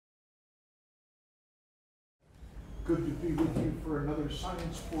Good to be with you for another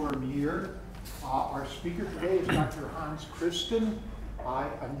Science Forum year. Our speaker today is Dr. Hans Christen,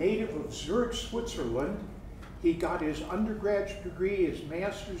 a native of Zurich, Switzerland. He got his undergraduate degree, his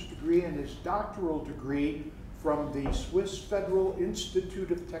master's degree, and his doctoral degree from the Swiss Federal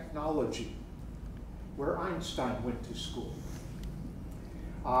Institute of Technology, where Einstein went to school.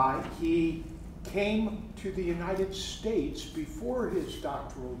 He came to the United States before his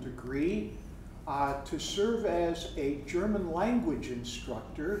doctoral degree to serve as a German language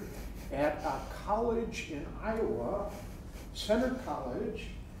instructor at a college in Iowa, Center College,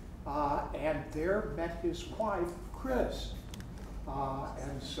 and there met his wife, Chris.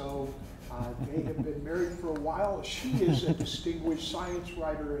 And so they have been married for a while. She is a distinguished science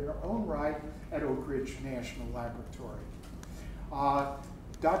writer in her own right at Oak Ridge National Laboratory.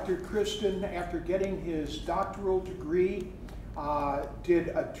 Dr. Christen, after getting his doctoral degree, did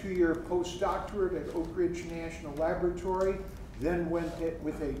a 2-year postdoctorate at Oak Ridge National Laboratory, then went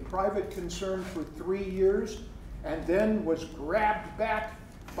with a private concern for 3 years, and then was grabbed back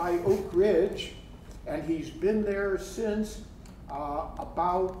by Oak Ridge, and he's been there since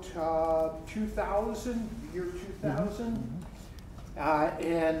about 2000, the year 2000,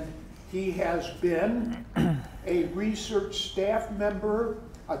 and he has been a research staff member,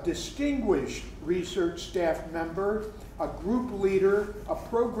 a distinguished research staff member, a group leader, a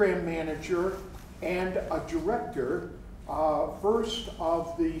program manager, and a director, first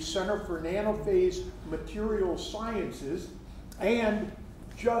of the Center for Nanophase Material Sciences, and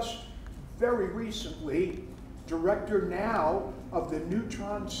just very recently, director now of the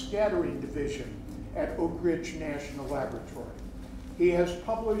Neutron Scattering Division at Oak Ridge National Laboratory. He has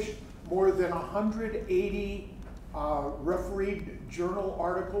published more than 180 refereed journal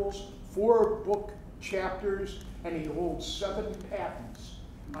articles, 4 book chapters, and he holds 7 patents.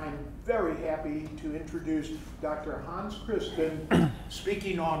 I'm very happy to introduce Dr. Hans Christen,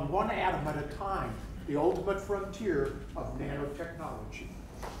 speaking on one atom at a time, the ultimate frontier of nanotechnology.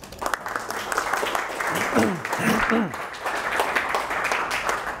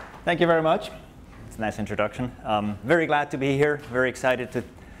 Thank you very much. It's a nice introduction. Very glad to be here, very excited to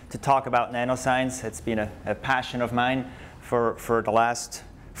talk about nanoscience. It's been a passion of mine for the last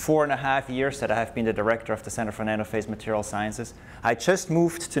 4.5 years that I have been the director of the Center for Nanophase Material Sciences. I just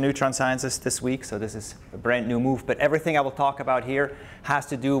moved to Neutron Sciences this week, so this is a brand new move. But everything I will talk about here has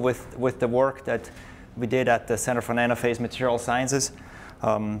to do with the work that we did at the Center for Nanophase Material Sciences.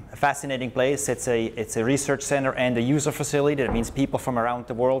 A fascinating place. It's a research center and a user facility. That means people from around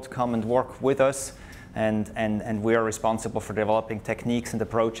the world come and work with us, and we are responsible for developing techniques and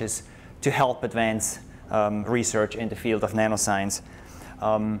approaches to help advance research in the field of nanoscience.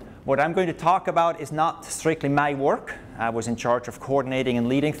 What I'm going to talk about is not strictly my work. I was in charge of coordinating and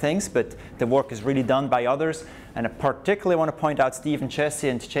leading things, but the work is really done by others. And I particularly want to point out Stephen Chessy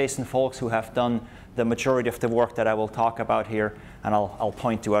and Jason Folks, who have done the majority of the work that I will talk about here, and I'll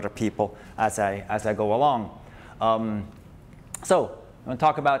point to other people as I go along. So I'm going to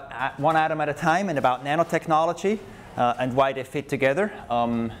talk about one atom at a time and about nanotechnology and why they fit together.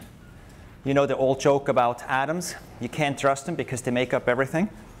 You know the old joke about atoms. You can't trust them because they make up everything.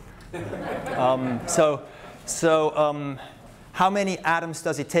 How many atoms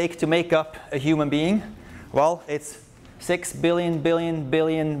does it take to make up a human being? Well, it's 6 billion, billion,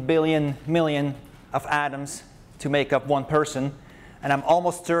 billion, billion, million of atoms to make up one person. And I'm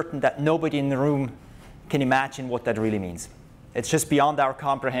almost certain that nobody in the room can imagine what that really means. It's just beyond our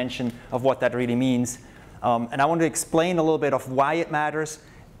comprehension of what that really means. And I want to explain a little bit of why it matters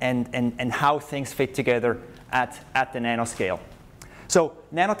and how things fit together at the nanoscale. So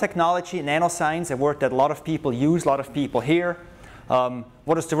nanotechnology, nanoscience, a word that a lot of people use, a lot of people hear.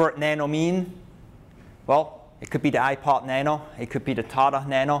 What does the word nano mean? Well, it could be the iPod Nano, it could be the Tata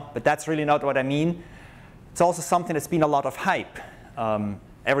Nano, but that's really not what I mean. It's also something that's been a lot of hype.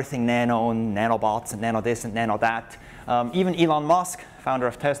 Everything nano, and nanobots, and nano this and nano that. Even Elon Musk, founder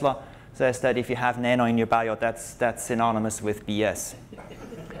of Tesla, says that if you have nano in your bio, that's synonymous with BS.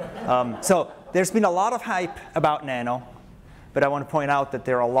 So there's been a lot of hype about nano, but I want to point out that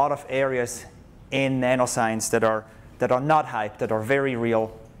there are a lot of areas in nanoscience that are not hype, that are very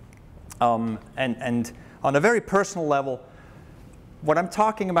real. And on a very personal level, what I'm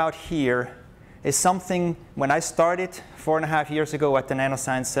talking about here is something, when I started 4.5 years ago at the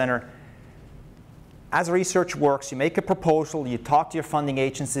Nanoscience Center, as research works, you make a proposal, you talk to your funding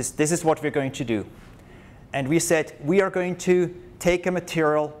agencies, this is what we're going to do. And we said, we are going to take a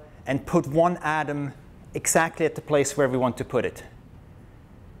material and put one atom exactly at the place where we want to put it.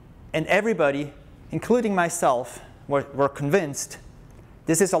 And everybody, including myself, were convinced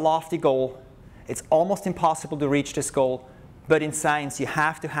this is a lofty goal, It's almost impossible to reach this goal, but in science you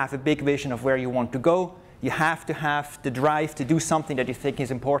have to have a big vision of where you want to go. You have to have the drive to do something that you think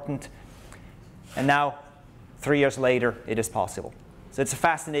is important. And now, 3 years later, it is possible. So it's a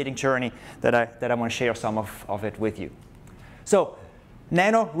fascinating journey that I want to share some of it with you. So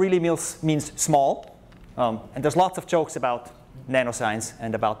nano really means small. And there's lots of jokes about nanoscience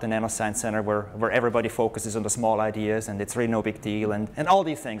and about the Nanoscience Center where everybody focuses on the small ideas and it's really no big deal and all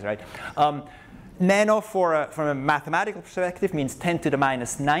these things, right? Nano from a mathematical perspective means 10 to the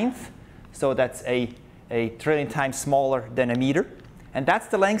minus 9th. So that's a trillion times smaller than a meter. And that's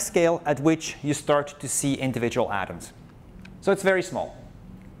the length scale at which you start to see individual atoms. So it's very small.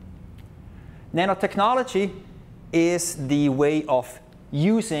 Nanotechnology is the way of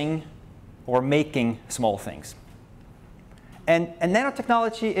using or making small things. And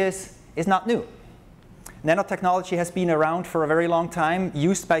nanotechnology is not new. Nanotechnology has been around for a very long time,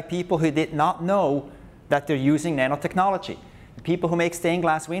 used by people who did not know that they're using nanotechnology. The people who make stained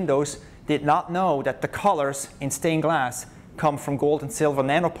glass windows did not know that the colors in stained glass come from gold and silver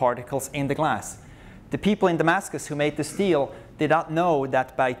nanoparticles in the glass. The people in Damascus who made the steel did not know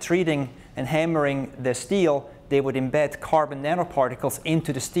that by treating and hammering the steel, they would embed carbon nanoparticles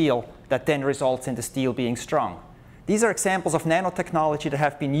into the steel that then results in the steel being strong. These are examples of nanotechnology that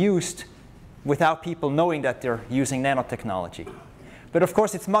have been used without people knowing that they're using nanotechnology. But of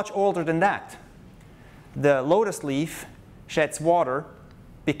course, it's much older than that. The lotus leaf sheds water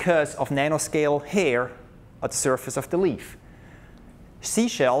because of nanoscale hair at the surface of the leaf.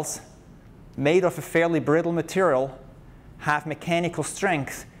 Seashells, made of a fairly brittle material, have mechanical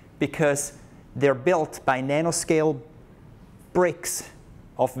strength because they're built by nanoscale bricks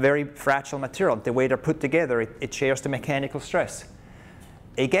of very fragile material. The way they're put together, it shares the mechanical stress.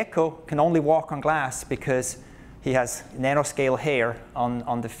 A gecko can only walk on glass because he has nanoscale hair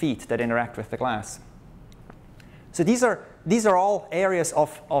on the feet that interact with the glass. So these are all areas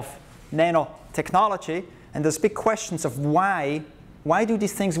of nanotechnology, and there's big questions of why do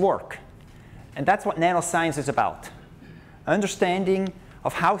these things work? And that's what nanoscience is about. Understanding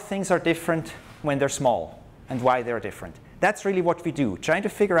of how things are different when they're small and why they're different. That's really what we do, trying to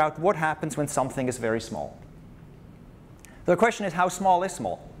figure out what happens when something is very small. The question is, how small is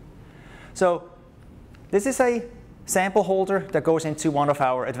small? So this is a sample holder that goes into one of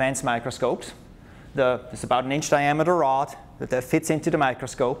our advanced microscopes. It's about an inch diameter rod that fits into the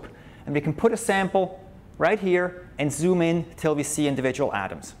microscope. And we can put a sample right here and zoom in till we see individual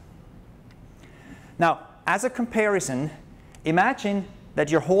atoms. Now, as a comparison, imagine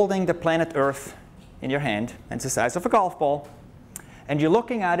that you're holding the planet Earth in your hand, and it's the size of a golf ball, and you're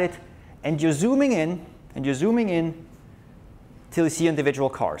looking at it, and you're zooming in, and you're zooming in till you see individual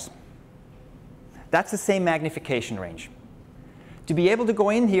cars. That's the same magnification range. To be able to go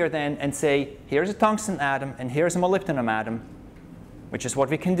in here then and say, here's a tungsten atom, and here's a molybdenum atom, which is what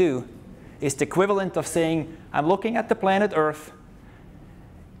we can do, is the equivalent of saying, I'm looking at the planet Earth,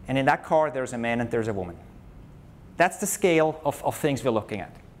 and in that car there's a man and there's a woman. That's the scale of things we're looking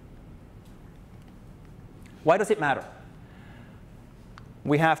at. Why does it matter?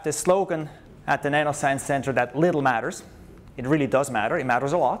 We have this slogan at the Nanoscience Center that little matters. It really does matter. It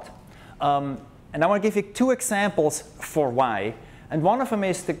matters a lot. And I want to give you two examples for why. And one of them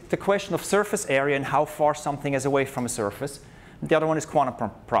is the question of surface area and how far something is away from a surface. And the other one is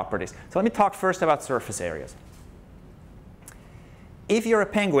quantum properties. So let me talk first about surface areas. If you're a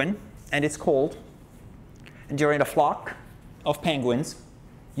penguin and it's cold, and you're in a flock of penguins,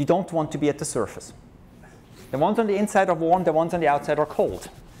 you don't want to be at the surface. The ones on the inside are warm, the ones on the outside are cold.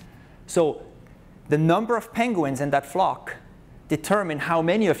 So the number of penguins in that flock determine how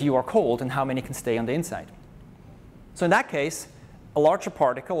many of you are cold and how many can stay on the inside. So in that case, a larger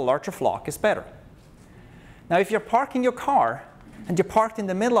particle, a larger flock is better. Now if you're parking your car and you're parked in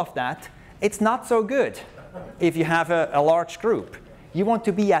the middle of that, it's not so good if you have a large group. You want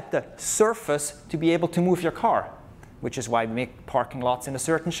to be at the surface to be able to move your car, which is why we make parking lots in a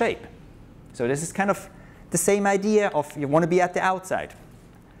certain shape. So this is kind of the same idea of you want to be at the outside.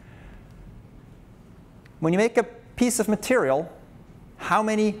 When you make a piece of material, how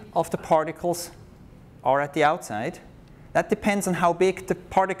many of the particles are at the outside? That depends on how big the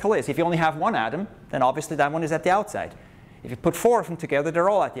particle is. If you only have one atom, then obviously that one is at the outside. If you put 4 of them together, they're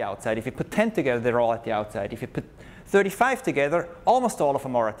all at the outside. If you put 10 together, they're all at the outside. If you put 35 together, almost all of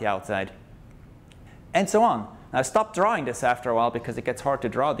them are at the outside. And so on. Now, I stopped drawing this after a while because it gets hard to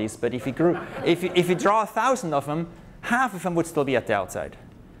draw these, but if you draw 1,000 of them, half of them would still be at the outside.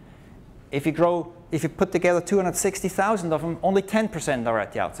 If you put together 260,000 of them, only 10% are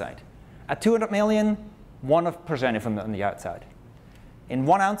at the outside. At 200 million, 1% of them on the outside. In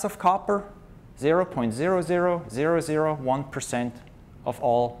 1 ounce of copper, 0.00001% of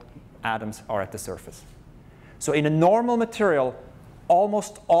all atoms are at the surface. So in a normal material,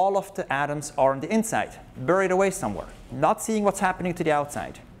 almost all of the atoms are on the inside, buried away somewhere, not seeing what's happening to the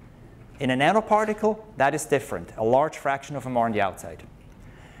outside. In a nanoparticle, that is different. A large fraction of them are on the outside.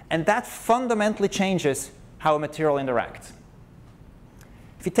 And that fundamentally changes how a material interacts.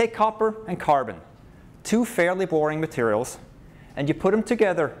 If you take copper and carbon, two fairly boring materials, and you put them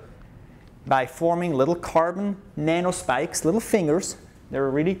together by forming little carbon nanospikes, little fingers, they're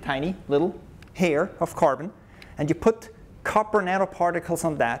really tiny little hair of carbon, and you put copper nanoparticles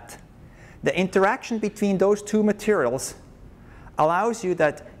on that, the interaction between those two materials allows you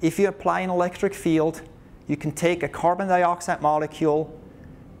that if you apply an electric field, you can take a carbon dioxide molecule,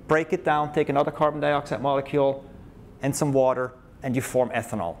 break it down, take another carbon dioxide molecule and some water, and you form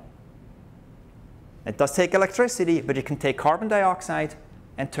ethanol. It does take electricity, but you can take carbon dioxide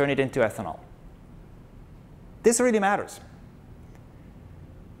and turn it into ethanol. This really matters.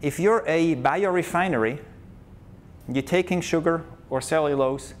 If you're a biorefinery, you're taking sugar or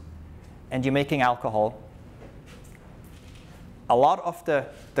cellulose and you're making alcohol, a lot of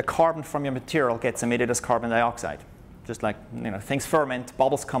the carbon from your material gets emitted as carbon dioxide. Just like things ferment,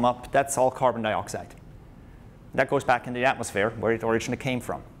 bubbles come up, that's all carbon dioxide. That goes back into the atmosphere where it originally came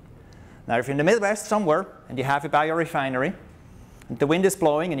from. Now if you're in the Midwest somewhere and you have a biorefinery, and the wind is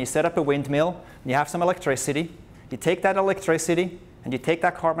blowing and you set up a windmill and you have some electricity, you take that electricity and you take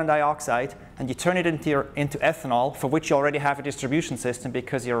that carbon dioxide and you turn it into ethanol, for which you already have a distribution system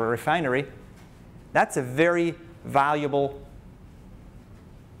because you're a refinery. That's a very valuable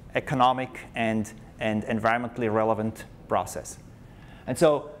economic and environmentally relevant process. And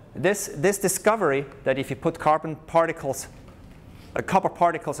so this discovery that if you put copper particles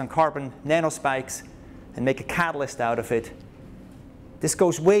on carbon nanospikes and make a catalyst out of it, this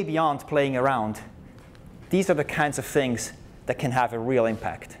goes way beyond playing around. These are the kinds of things that can have a real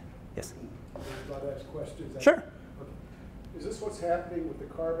impact. Yes? I'm about to ask questions. Sure. Okay. Is this what's happening with the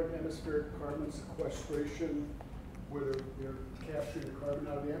carbon hemispheric carbon sequestration, where they're capturing the carbon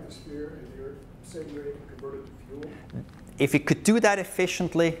out of the atmosphere and they're saying they can convert it to fuel? If you could do that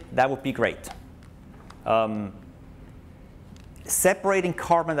efficiently, that would be great. Separating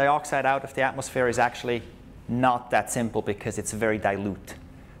carbon dioxide out of the atmosphere is actually not that simple because it's very dilute.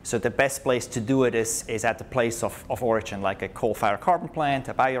 So the best place to do it is at the place of origin, like a coal-fired carbon plant,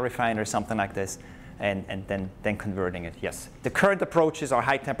 a biorefinery, something like this, and then converting it, yes. The current approaches are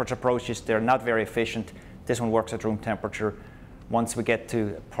high-temperature approaches. They're not very efficient. This one works at room temperature. Once we get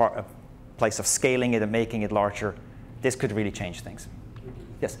to a place of scaling it and making it larger, this could really change things.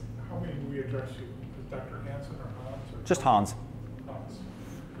 Yes? How many do we address you? Is Dr. Hansen or Hans? Or Just Hans. Hans.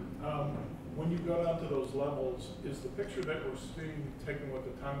 When you go down to those levels, is the picture that we're seeing taken with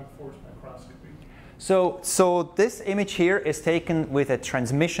atomic force microscopy? So this image here is taken with a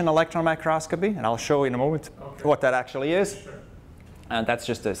transmission electron microscopy, and I'll show you in a moment what that actually is. Sure. And that's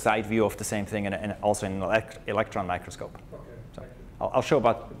just a side view of the same thing, and also in an electron microscope. Okay, So thank you. I'll show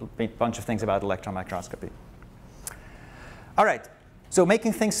a bunch of things about electron microscopy. All right, so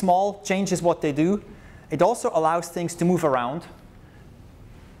making things small changes what they do. It also allows things to move around.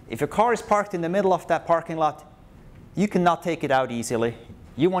 If your car is parked in the middle of that parking lot, you cannot take it out easily.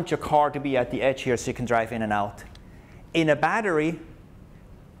 You want your car to be at the edge here so you can drive in and out. In a battery,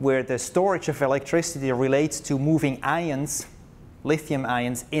 where the storage of electricity relates to moving ions, lithium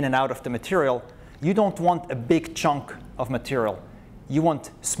ions, in and out of the material, you don't want a big chunk of material. You want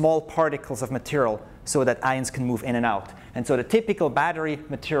small particles of material so that ions can move in and out. And so the typical battery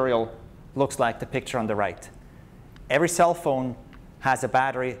material looks like the picture on the right. Every cell phone has a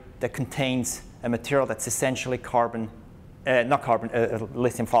battery that contains a material that's essentially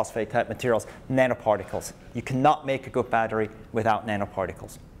lithium phosphate type materials, nanoparticles. You cannot make a good battery without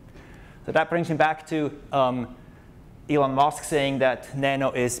nanoparticles. So that brings me back to Elon Musk saying that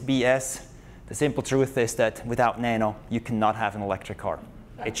nano is BS. The simple truth is that without nano, you cannot have an electric car.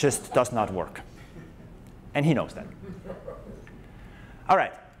 It just does not work. And he knows that. All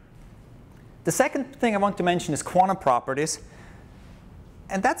right. The second thing I want to mention is quantum properties.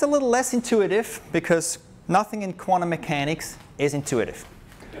 And that's a little less intuitive because nothing in quantum mechanics is intuitive.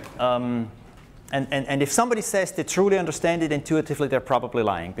 And if somebody says they truly understand it intuitively, they're probably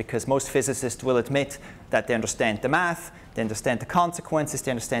lying, because most physicists will admit that they understand the math, they understand the consequences,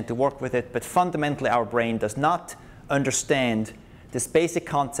 they understand to work with it, but fundamentally our brain does not understand this basic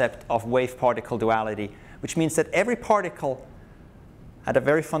concept of wave-particle duality, which means that every particle at a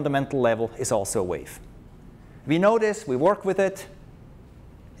very fundamental level is also a wave. We know this, we work with it,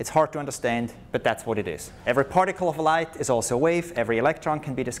 It's hard to understand, but that's what it is. Every particle of light is also a wave. Every electron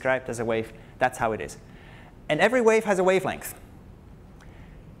can be described as a wave. That's how it is. And every wave has a wavelength.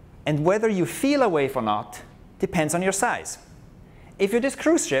 And whether you feel a wave or not depends on your size. If you're this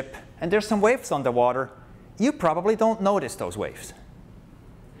cruise ship and there's some waves underwater, you probably don't notice those waves.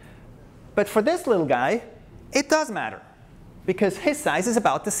 But for this little guy, it does matter, because his size is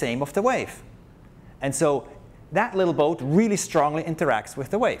about the same of the wave. And so that little boat really strongly interacts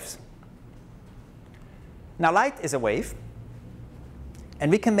with the waves. Now, light is a wave,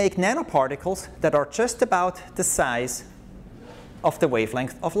 and we can make nanoparticles that are just about the size of the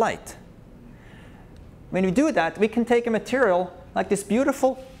wavelength of light. When we do that, we can take a material like this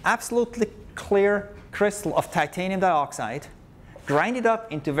beautiful, absolutely clear crystal of titanium dioxide, grind it up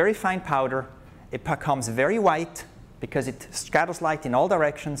into very fine powder. It becomes very white because it scatters light in all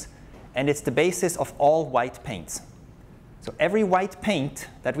directions, and it's the basis of all white paints. So every white paint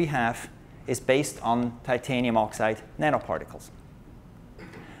that we have is based on titanium oxide nanoparticles.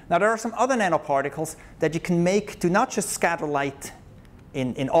 Now, there are some other nanoparticles that you can make to not just scatter light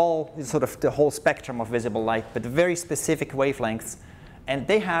in all sort of the whole spectrum of visible light, but very specific wavelengths. And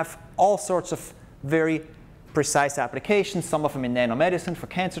they have all sorts of very precise applications, some of them in nanomedicine for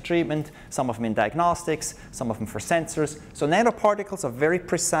cancer treatment, some of them in diagnostics, some of them for sensors. So nanoparticles are very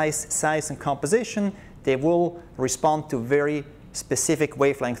precise size and composition. They will respond to very specific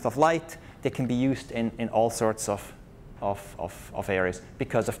wavelength of light. They can be used in all sorts of areas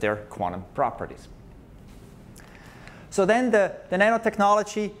because of their quantum properties. So then the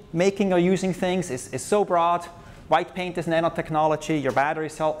nanotechnology, making or using things, is so broad. White paint is nanotechnology, your battery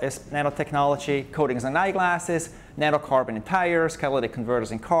cell is nanotechnology, coatings on eyeglasses, nanocarbon in tires, catalytic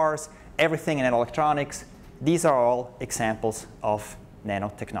converters in cars, everything in electronics. These are all examples of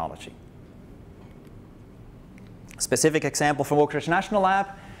nanotechnology. A specific example from Oak Ridge National Lab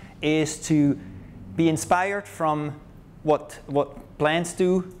is to be inspired from what plants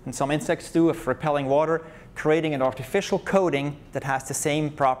do and some insects do of repelling water, creating an artificial coating that has the same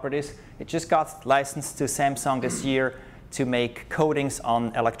properties. It just got licensed to Samsung this year to make coatings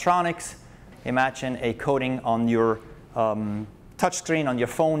on electronics. Imagine a coating on your touchscreen on your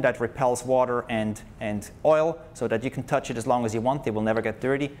phone that repels water and oil so that you can touch it as long as you want. They will never get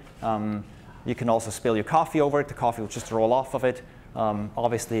dirty. You can also spill your coffee over it. The coffee will just roll off of it.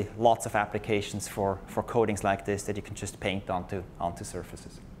 Obviously, lots of applications for coatings like this that you can just paint onto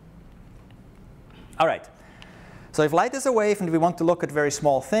surfaces. All right. So if light is a wave and we want to look at very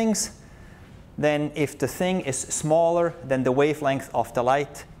small things, then if the thing is smaller than the wavelength of the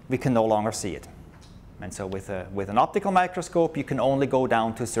light, we can no longer see it. And so with an optical microscope, you can only go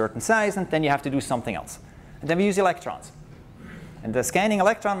down to a certain size, and then you have to do something else. And then we use electrons. And the scanning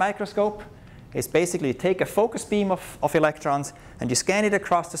electron microscope is basically you take a focus beam of electrons, and you scan it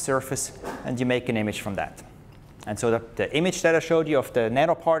across the surface, and you make an image from that. And so the image that I showed you of the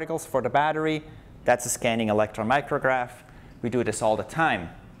nanoparticles for the battery, that's a scanning electron micrograph. We do this all the time.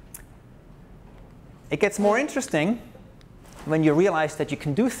 It gets more interesting when you realize that you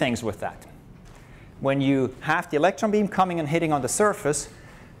can do things with that. When you have the electron beam coming and hitting on the surface,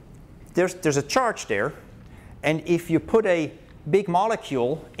 there's a charge there. And if you put a big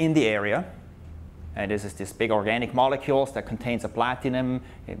molecule in the area, and this is this big organic molecules that contains a platinum,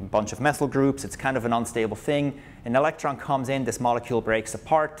 a bunch of methyl groups, it's kind of an unstable thing. An electron comes in, this molecule breaks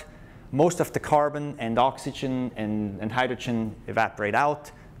apart. Most of the carbon and oxygen and hydrogen evaporate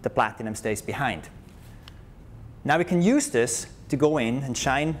out. The platinum stays behind. Now we can use this to go in and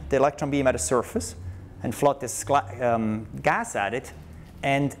shine the electron beam at a surface and flood this gas at it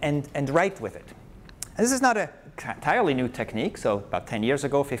and write with it. And this is not an entirely new technique. So about 10 years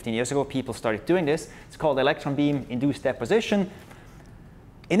ago, 15 years ago, people started doing this. It's called electron beam induced deposition.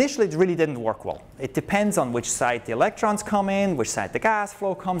 Initially, it really didn't work well. It depends on which side the electrons come in, which side the gas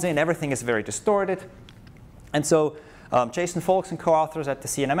flow comes in. Everything is very distorted. And so Jason Folks and co-authors at the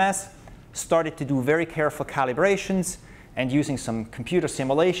CNMS started to do very careful calibrations and using some computer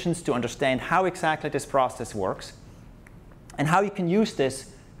simulations to understand how exactly this process works and how you can use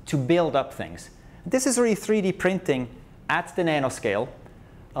this to build up things. This is really 3D printing at the nanoscale,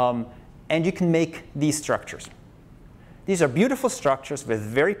 and you can make these structures. These are beautiful structures with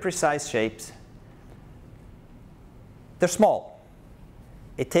very precise shapes. They're small.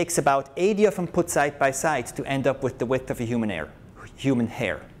 It takes about 80 of them put side by side to end up with the width of a human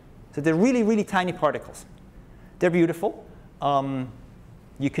hair. So they're really, really tiny particles. They're beautiful.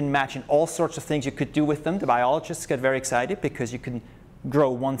 You can imagine all sorts of things you could do with them. The biologists get very excited because you can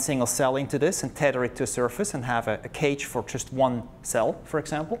grow one single cell into this and tether it to a surface and have a cage for just one cell, for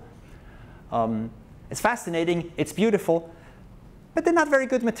example. It's fascinating. It's beautiful. but they're not very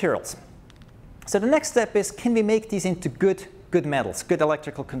good materials. So the next step is, can we make these into good metals, good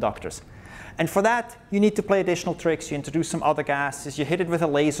electrical conductors? And for that, you need to play additional tricks. You introduce some other gases, you hit it with a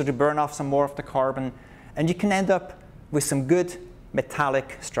laser to burn off some more of the carbon, and you can end up with some good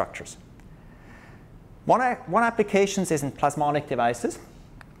metallic structures. One application is in plasmonic devices.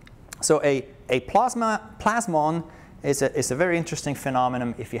 So a plasmon is a very interesting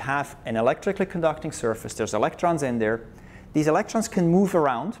phenomenon. If you have an electrically conducting surface, there's electrons in there. These electrons can move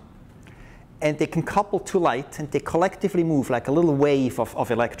around, and they can couple to light, and they collectively move like a little wave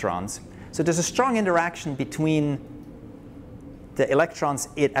of electrons. So there's a strong interaction between the electrons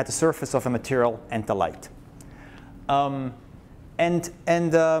at the surface of a material and the light.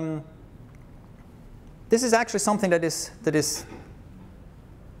 This is actually something that is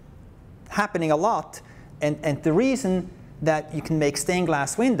happening a lot. And the reason that you can make stained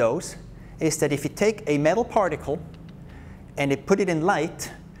glass windows is that if you take a metal particle and you put it in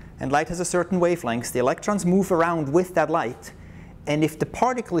light, and light has a certain wavelength, the electrons move around with that light. And if the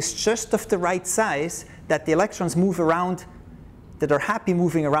particle is just of the right size, that the electrons move around, that are happy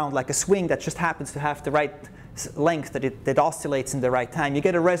moving around like a swing that just happens to have the right length, that oscillates in the right time, you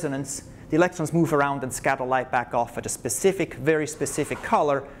get a resonance. The electrons move around and scatter light back off at a specific, very specific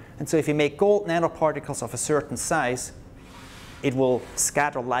color. And so if you make gold nanoparticles of a certain size, it will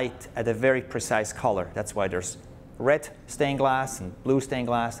scatter light at a very precise color. That's why there's red stained glass and blue stained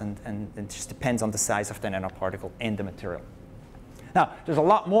glass, and it just depends on the size of the nanoparticle in the material. Now, there's a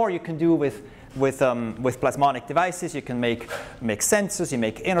lot more you can do with plasmonic devices. You can make sensors, you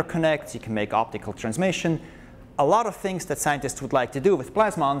make interconnects, you can make optical transmission. A lot of things that scientists would like to do with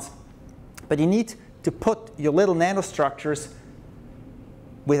plasmons, but you need to put your little nanostructures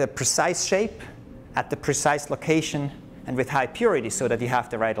with a precise shape at the precise location and with high purity so that you have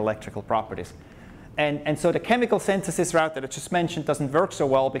the right electrical properties. And so the chemical synthesis route that I just mentioned doesn't work so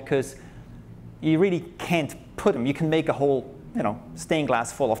well because you really can't put them. You can make a whole stained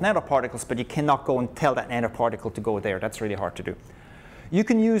glass full of nanoparticles, but you cannot go and tell that nanoparticle to go there. That's really hard to do. You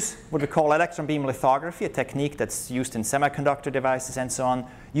can use what we call electron beam lithography, a technique that's used in semiconductor devices and so on.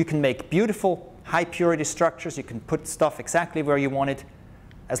 You can make beautiful high purity structures. You can put stuff exactly where you want it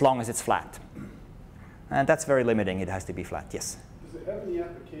as long as it's flat. And that's very limiting. It has to be flat, yes. Does it have any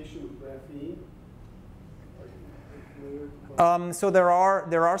application with graphene? So there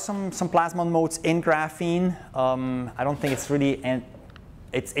are some plasmon modes in graphene. I don't think it's really, and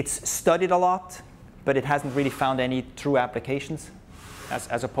it's studied a lot, but it hasn't really found any true applications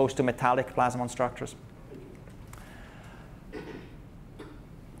as opposed to metallic plasmon structures.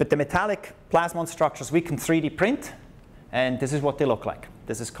 But the metallic plasmon structures we can 3D print, and this is what they look like.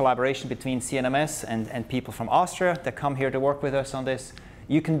 This is collaboration between CNMS and people from Austria that come here to work with us on this.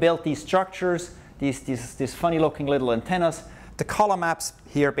 You can build these structures, these funny looking little antennas. The color maps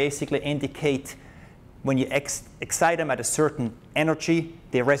here basically indicate when you excite them at a certain energy,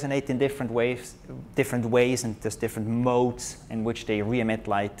 they resonate in different ways, and there's different modes in which they re-emit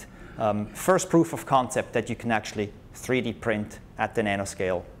light. First proof of concept that you can actually 3D print at the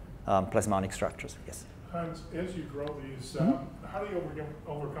nanoscale plasmonic structures. Yes. Hans, as you grow these, how do you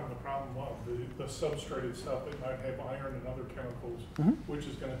overcome the problem of the substrate itself that might have iron and other chemicals, which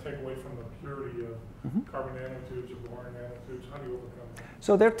is going to take away from the purity of carbon nanotubes or boron nanotubes? How do you overcome that?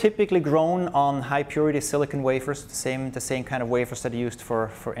 So they're typically grown on high purity silicon wafers, the same kind of wafers that are used for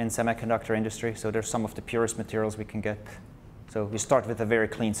in semiconductor industry. So they're some of the purest materials we can get. So we start with a very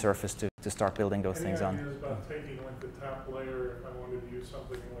clean surface to start building those things on. Any ideas about taking like the top layer, if I wanted to use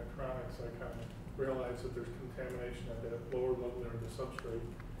something in electronics, I kind of realize that there's contamination at that lower level there of the substrate,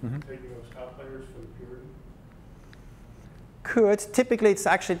 taking those top layers for the purity? Could. Typically it's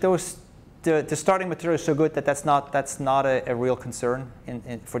actually the starting material is so good that that's not a real concern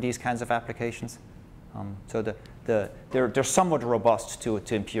for these kinds of applications. So they're somewhat robust to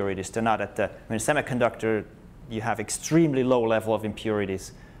impurities. They're not at semiconductor you have extremely low level of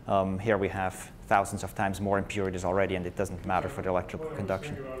impurities. Here we have thousands of times more impurities already, and it doesn't matter for the electrical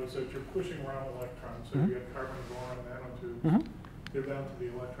conduction. What I was thinking about is that you're pushing around electrons, so you have carbon and boron nanotubes, they're down to the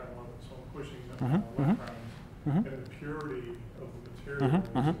electron level, so I'm pushing electrons, and the purity of the material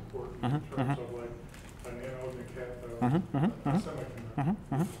is important in terms of like a anode and a cathode,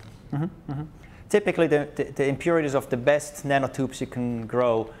 semiconductor. Typically, the impurities of the best nanotubes you can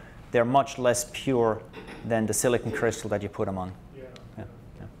grow, they're much less pure than the silicon crystal that you put them on.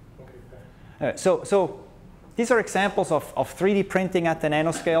 Okay, so these are examples of 3D printing at the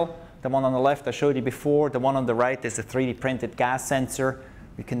nanoscale. The one on the left I showed you before. The one on the right is a 3D printed gas sensor.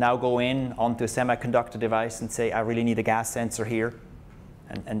 We can now go in onto a semiconductor device and say, I really need a gas sensor here,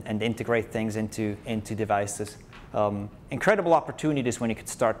 and integrate things into devices. Incredible opportunities when you could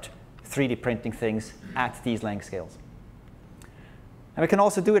start 3D printing things at these length scales. And we can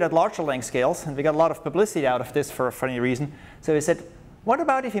also do it at larger length scales, and we got a lot of publicity out of this for a funny reason. So we said, what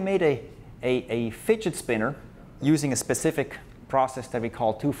about if you made a fidget spinner using a specific process that we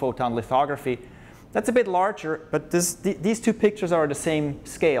call 2-photon lithography? That's a bit larger, but these two pictures are the same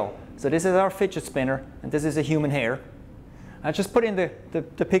scale. So this is our fidget spinner, and this is a human hair. I just put in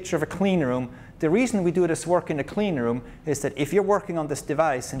the picture of a clean room. The reason we do this work in the clean room is that if you're working on this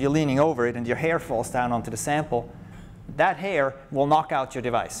device and you're leaning over it and your hair falls down onto the sample, that hair will knock out your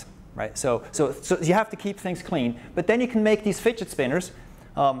device, right? So you have to keep things clean. But then you can make these fidget spinners.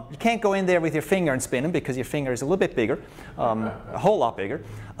 You can't go in there with your finger and spin them because your finger is a little bit bigger, a whole lot bigger.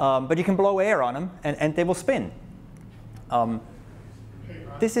 But you can blow air on them and they will spin.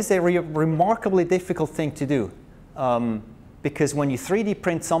 This is a remarkably difficult thing to do because when you 3D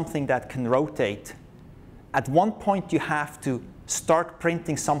print something that can rotate, at one point you have to start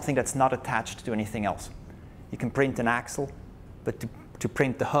printing something that's not attached to anything else. You can print an axle, but to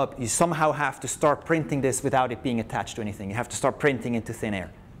print the hub, you somehow have to start printing this without it being attached to anything. You have to start printing into thin air.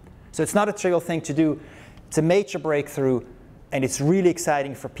 So it's not a trivial thing to do. It's a major breakthrough, and it's really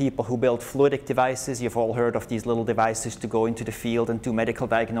exciting for people who build fluidic devices. You've all heard of these little devices to go into the field and do medical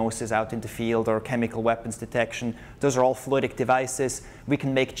diagnosis out in the field, or chemical weapons detection. Those are all fluidic devices. We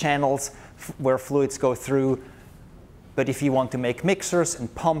can make channels where fluids go through. But if you want to make mixers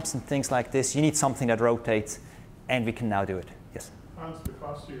and pumps and things like this, you need something that rotates, and we can now do it. Yes? What's the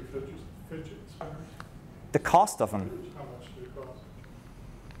cost of your fidget spinners? The cost of them? How much do they cost?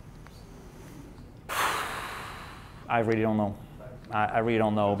 I really don't know. I really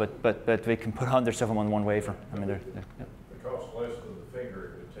don't know, but we can put hundreds of them on one wafer. I mean, they're yeah. It costs less than the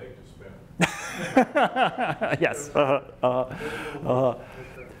finger it would take to spin. Yes.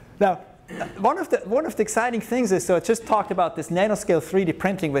 Now, one of the exciting things is, so I just talked about this nanoscale 3D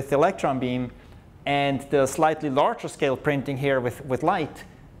printing with the electron beam and the slightly larger scale printing here with light.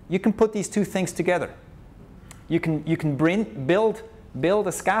 You can put these two things together. You can build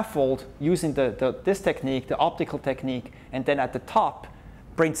a scaffold using this technique, the optical technique, and then at the top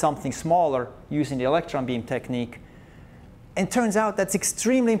print something smaller using the electron beam technique. And it turns out that's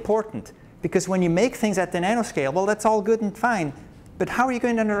extremely important, because when you make things at the nanoscale, well, that's all good and fine. But how are you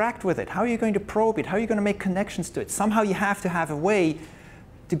going to interact with it? How are you going to probe it? How are you going to make connections to it? Somehow you have to have a way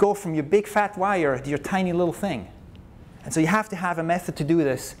to go from your big fat wire to your tiny little thing. And so you have to have a method to do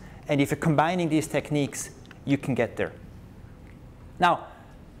this. And if you're combining these techniques, you can get there. Now,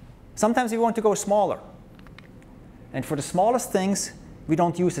 sometimes we want to go smaller. And for the smallest things, we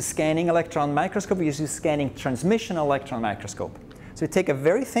don't use a scanning electron microscope. We use a scanning transmission electron microscope. So we take a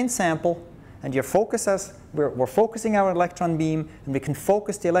very thin sample, and we're focusing our electron beam, and we can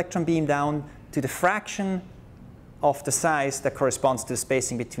focus the electron beam down to the fraction of the size that corresponds to the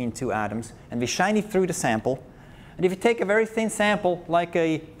spacing between two atoms. And we shine it through the sample. And if you take a very thin sample, like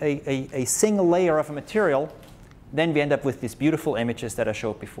a single layer of a material, then we end up with these beautiful images that I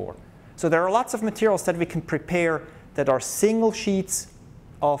showed before. So there are lots of materials that we can prepare that are single sheets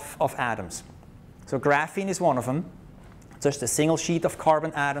of atoms. So graphene is one of them. Just a single sheet of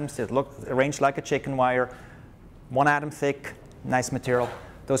carbon atoms that look arranged like a chicken wire, one atom thick, nice material.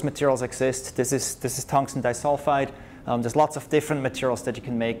 Those materials exist. This is tungsten disulfide. There's lots of different materials that you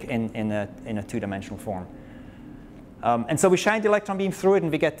can make in a two-dimensional form. And so we shine the electron beam through it,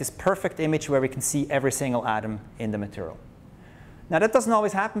 and we get this perfect image where we can see every single atom in the material. Now, that doesn't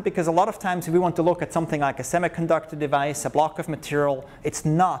always happen, because a lot of times we want to look at something like a semiconductor device, a block of material. It's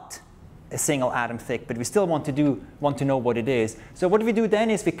not a single atom thick, but we still want to know what it is. So what we do then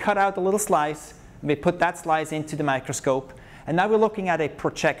is we cut out a little slice, and we put that slice into the microscope, and now we're looking at a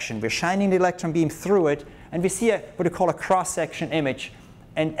projection. We're shining the electron beam through it, and we see what we call a cross-section image.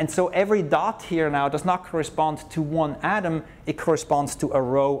 And so every dot here now does not correspond to one atom. It corresponds to a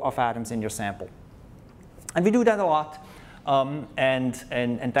row of atoms in your sample. And we do that a lot. And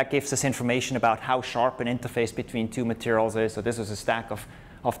that gives us information about how sharp an interface between two materials is. So this is a stack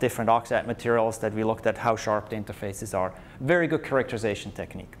of different oxide materials that we looked at how sharp the interfaces are. Very good characterization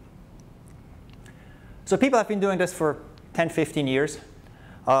technique. So people have been doing this for 10, 15 years.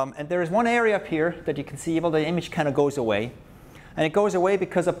 And there is one area up here that you can see, well, the image kind of goes away. And it goes away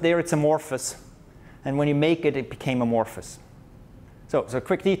because up there it's amorphous. And when you make it, it became amorphous. So a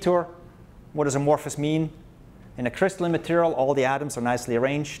quick detour. What does amorphous mean? In a crystalline material, all the atoms are nicely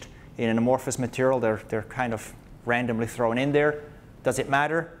arranged. In an amorphous material, they're kind of randomly thrown in there. Does it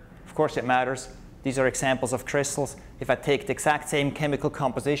matter? Of course it matters. These are examples of crystals. If I take the exact same chemical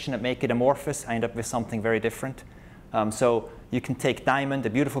composition and make it amorphous, I end up with something very different. So you can take diamond, a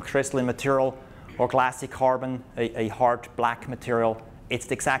beautiful crystalline material, or glassy carbon, a hard black material. It's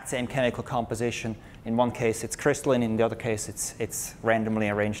the exact same chemical composition. In one case, it's crystalline. In the other case, it's randomly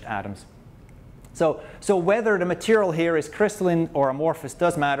arranged atoms. So whether the material here is crystalline or amorphous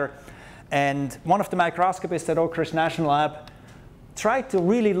does matter. And one of the microscopists at Oak Ridge National Lab tried to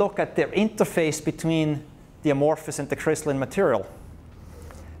really look at the interface between the amorphous and the crystalline material.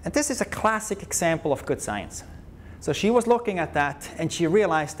 And this is a classic example of good science. So she was looking at that, and she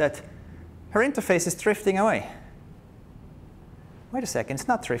realized that her interface is drifting away. Wait a second, it's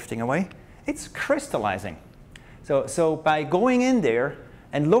not drifting away. It's crystallizing. So by going in there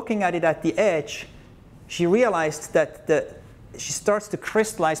and looking at it at the edge, she realized that she starts to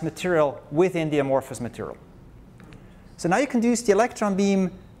crystallize material within the amorphous material. So now you can use the electron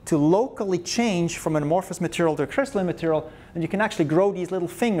beam to locally change from an amorphous material to a crystalline material, and you can actually grow these little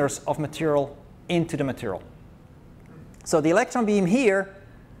fingers of material into the material. So the electron beam here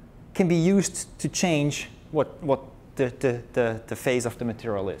can be used to change what the phase of the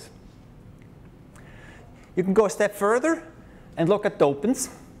material is. You can go a step further and look at dopants.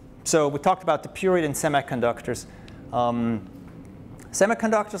 So we talked about the purity in semiconductors.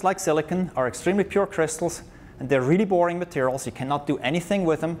 Semiconductors like silicon are extremely pure crystals, and they're really boring materials. You cannot do anything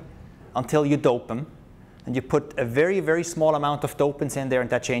with them until you dope them. And you put a very, very small amount of dopants in there, and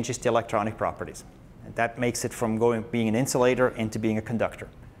that changes the electronic properties. And that makes it from being an insulator into being a conductor.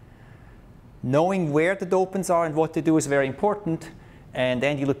 Knowing where the dopants are and what they do is very important. And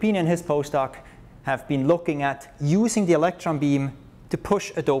Andy Lupini and his postdoc have been looking at using the electron beam to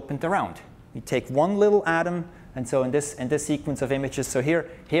push a dopant around. You take one little atom, and so in this sequence of images, so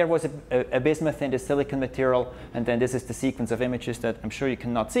here was a bismuth in the silicon material, and then this is the sequence of images that I'm sure you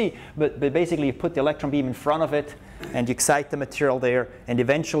cannot see, but basically you put the electron beam in front of it, and you excite the material there, and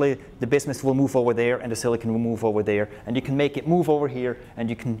eventually the bismuth will move over there, and the silicon will move over there, and you can make it move over here, and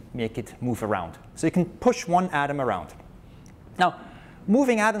you can make it move around. So you can push one atom around. Now,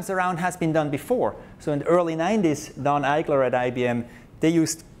 moving atoms around has been done before. So in the early 90s, Don Eigler at IBM, they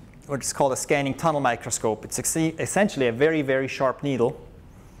used what's called a scanning tunnel microscope. It's essentially a very, very sharp needle,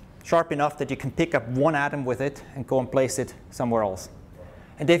 sharp enough that you can pick up one atom with it and go and place it somewhere else.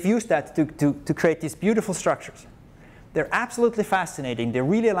 And they've used that to create these beautiful structures. They're absolutely fascinating. They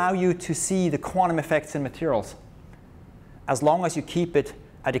really allow you to see the quantum effects in materials, as long as you keep it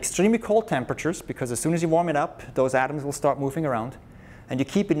at extremely cold temperatures, because as soon as you warm it up, those atoms will start moving around. And you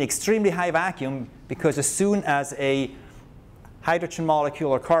keep it in extremely high vacuum, because as soon as a hydrogen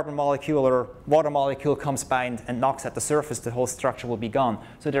molecule or carbon molecule or water molecule comes by and knocks at the surface, the whole structure will be gone.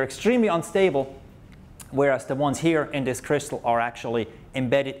 So they're extremely unstable, whereas the ones here in this crystal are actually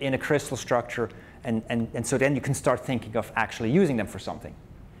embedded in a crystal structure, and so then you can start thinking of actually using them for something.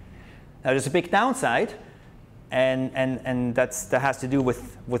 Now there's a big downside, and that has to do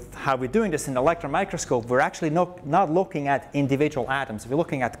with how we're doing this in the electron microscope. We're actually not looking at individual atoms, we're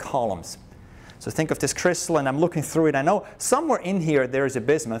looking at columns. So think of this crystal, and I'm looking through it. I know somewhere in here there is a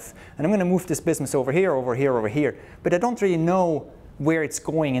bismuth, and I'm going to move this bismuth over here, over here, over here. But I don't really know where it's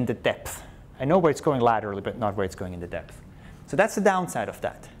going in the depth. I know where it's going laterally, but not where it's going in the depth. So that's the downside of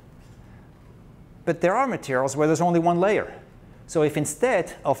that. But there are materials where there's only one layer. So if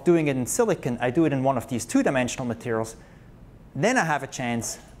instead of doing it in silicon, I do it in one of these two-dimensional materials, then I have a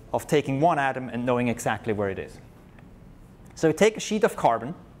chance of taking one atom and knowing exactly where it is. So we take a sheet of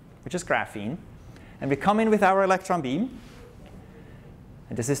carbon, which is graphene, and we come in with our electron beam.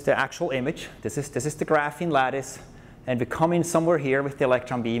 And this is the actual image. This is the graphene lattice. And we come in somewhere here with the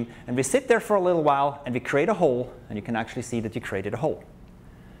electron beam, and we sit there for a little while, and we create a hole, and you can actually see that you created a hole.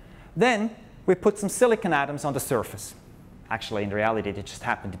 Then we put some silicon atoms on the surface. Actually, in reality, they just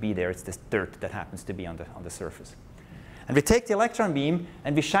happen to be there. It's this dirt that happens to be on the surface. And we take the electron beam,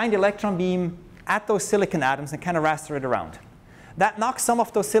 and we shine the electron beam at those silicon atoms and kind of raster it around. That knocks some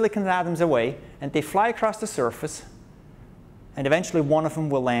of those silicon atoms away, and they fly across the surface, and eventually one of them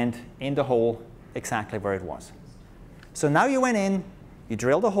will land in the hole exactly where it was. So now you went in, you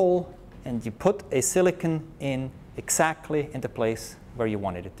drilled a hole, and you put a silicon in exactly in the place where you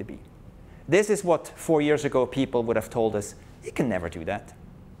wanted it to be. This is what 4 years ago people would have told us, you can never do that.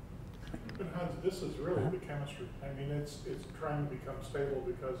 But Hans, this is really the chemistry. I mean, it's trying to become stable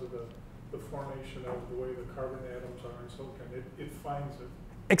because of the formation of the way the carbon atoms are in silicon. It finds it.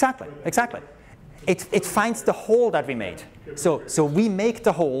 Exactly, exactly. It finds the hole that we made. So we make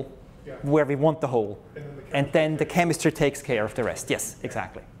the hole where we want the hole, and then the chemistry takes care of the rest. Yes,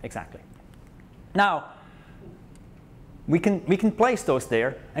 exactly, exactly. Now, we can place those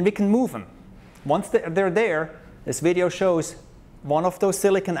there, and we can move them. Once they're there, this video shows one of those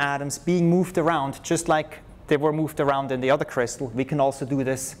silicon atoms being moved around, just like they were moved around in the other crystal. We can also do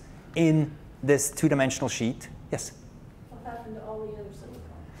this in this two-dimensional sheet. Yes? What happened to all the other silicon?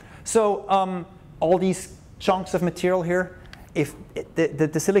 So all these chunks of material here, if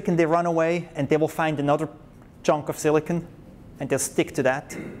the silicon, they run away and they will find another chunk of silicon and they'll stick to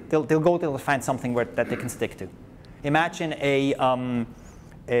that. They'll find something that they can stick to. Imagine a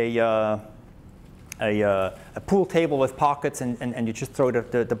pool table with pockets and you just throw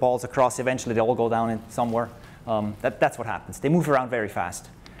the balls across. Eventually they all go down in somewhere. That's what happens. They move around very fast.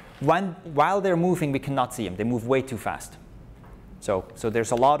 While they're moving, we cannot see them. They move way too fast. So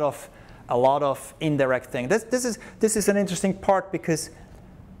there's a lot of indirect thing. This is an interesting part because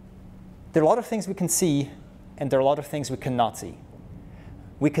there are a lot of things we can see and there are a lot of things we cannot see.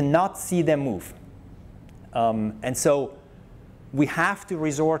 We cannot see them move. And so we have to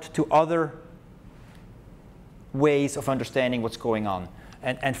resort to other ways of understanding what's going on.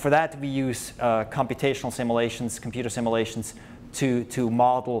 And for that, we use computational simulations, computer simulations, to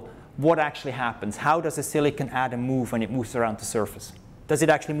model what actually happens. How does a silicon atom move when it moves around the surface? Does it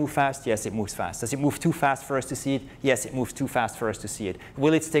actually move fast? Yes, it moves fast. Does it move too fast for us to see it? Yes, it moves too fast for us to see it.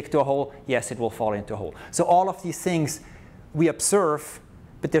 Will it stick to a hole? Yes, it will fall into a hole. So all of these things we observe,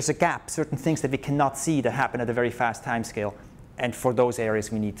 but there's a gap, certain things that we cannot see that happen at a very fast time scale. And for those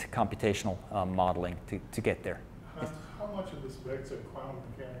areas, we need computational modeling to get there. How much of this begs at quantum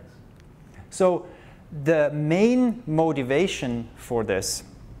mechanics? So the main motivation for this,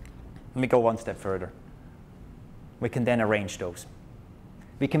 let me go one step further. We can then arrange those.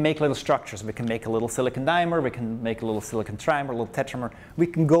 We can make little structures. We can make a little silicon dimer. We can make a little silicon trimer, a little tetramer. We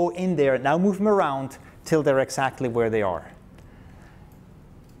can go in there and now move them around till they're exactly where they are.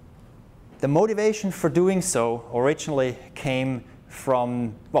 The motivation for doing so originally came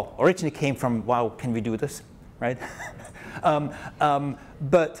from, wow, can we do this, right?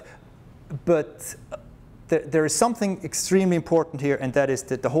 But there is something extremely important here, and that is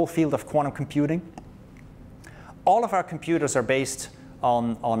the whole field of quantum computing. All of our computers are based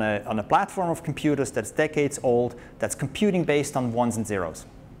on a platform of computers that's decades old, that's computing based on ones and zeros.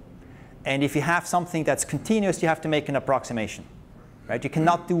 And if you have something that's continuous, you have to make an approximation. Right? You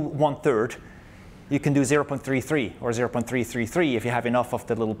cannot do 1/3. You can do 0.33 or 0.333 if you have enough of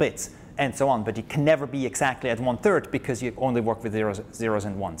the little bits, and so on. But you can never be exactly at 1/3 because you only work with zeros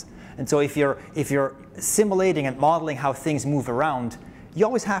and ones. And so if you're simulating and modeling how things move around, you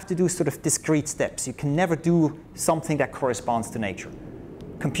always have to do sort of discrete steps. You can never do something that corresponds to nature.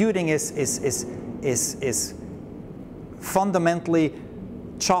 Computing is fundamentally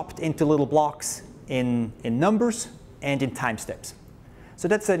chopped into little blocks in numbers and in time steps. So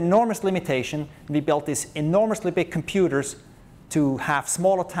that's an enormous limitation. We built these enormously big computers to have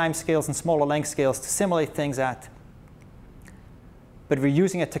smaller time scales and smaller length scales to simulate things at. But we're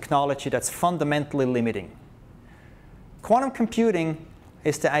using a technology that's fundamentally limiting. Quantum computing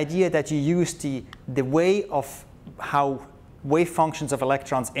is the idea that you use the way of how wave functions of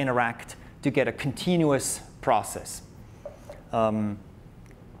electrons interact to get a continuous process.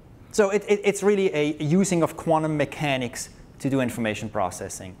 So it's really a using of quantum mechanics to do information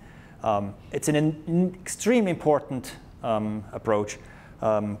processing. It's an extremely important approach.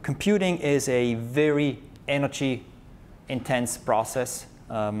 Computing is a very energy-intense process.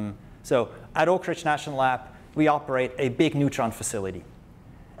 So at Oak Ridge National Lab, we operate a big neutron facility.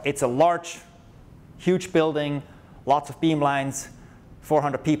 It's a large, huge building, lots of beamlines,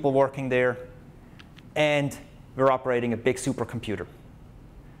 400 people working there, and we're operating a big supercomputer.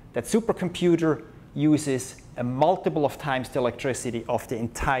 That supercomputer uses a multiple of times the electricity of the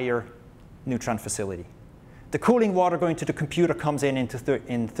entire neutron facility. The cooling water going to the computer comes in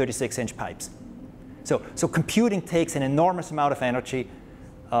 36-inch pipes. So computing takes an enormous amount of energy.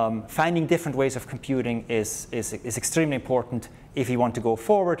 Finding different ways of computing is extremely important if you want to go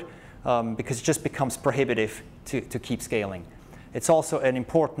forward, because it just becomes prohibitive to keep scaling. It's also an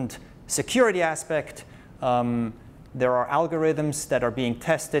important security aspect. There are algorithms that are being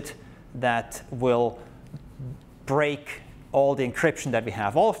tested that will break all the encryption that we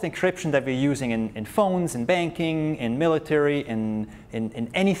have. All of the encryption that we're using in phones, in banking, in military, in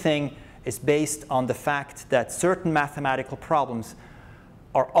anything is based on the fact that certain mathematical problems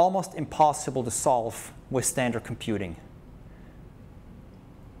are almost impossible to solve with standard computing.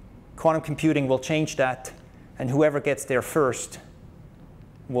 Quantum computing will change that, and whoever gets there first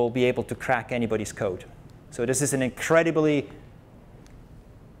will be able to crack anybody's code. So this is an incredibly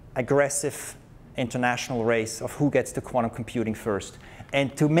aggressive international race of who gets to quantum computing first.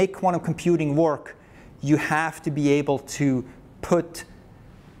 And to make quantum computing work, you have to be able to put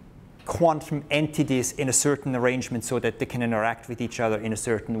quantum entities in a certain arrangement so that they can interact with each other in a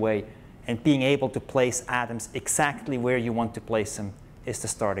certain way. And being able to place atoms exactly where you want to place them is the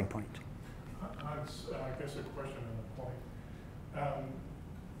starting point.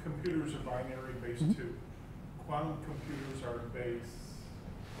 computers are binary, base 2. Quantum computers are base.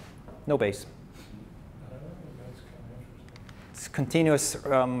 No base. That's kind of interesting. It's continuous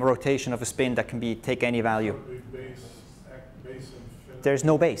rotation of a spin that can take any value. Base infinity. There's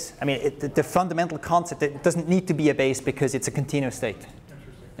no base. I mean, the fundamental concept, it doesn't need to be a base because it's a continuous state.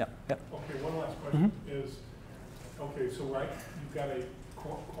 Interesting. Yeah. Yeah. Okay, one last question is, okay, so you've got a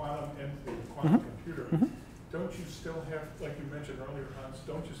quantum entity, quantum computer. Don't you still have, like you mentioned earlier, Hans,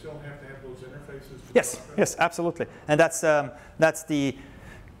 don't you still have to have those interfaces? Yes, absolutely. And that's the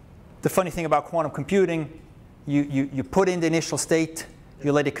funny thing about quantum computing. You put in the initial state,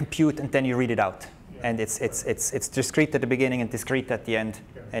 you let it compute, and then you read it out. Yeah. And it's discrete at the beginning and discrete at the end,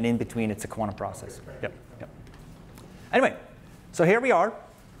 and in between it's a quantum process. Okay, yep. Anyway, so here we are.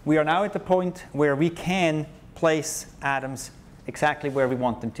 We are now at the point where we can place atoms exactly where we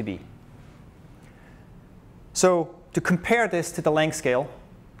want them to be. So to compare this to the length scale,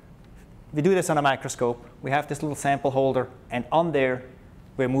 we do this on a microscope. We have this little sample holder, and on there,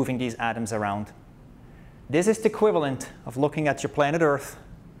 we're moving these atoms around. This is the equivalent of looking at your planet Earth,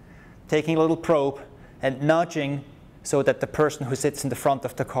 taking a little probe, and nudging so that the person who sits in the front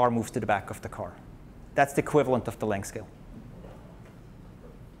of the car moves to the back of the car. That's the equivalent of the length scale.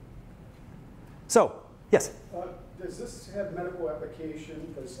 So, yes? Does this have medical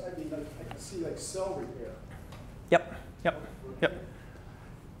application? Because I mean, I can see like cell repair. Yep.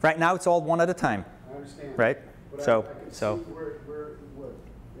 Right now, it's all one at a time. I understand. Right? But So, I can so. see where it would.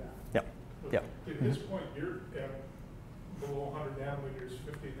 Yeah. Yep. At this point, you're at below 100 nanometers,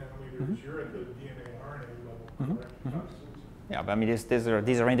 50 nanometers. You're at the DNA RNA level, correct? Yeah, but I mean,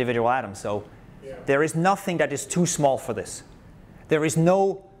 these are individual atoms, so Yeah. there is nothing that is too small for this. There is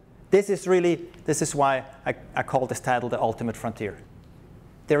no. This is why I call this title The Ultimate Frontier.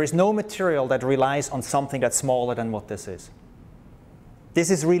 There is no material that relies on something that's smaller than what this is. This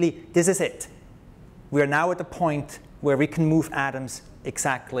is it. We are now at the point where we can move atoms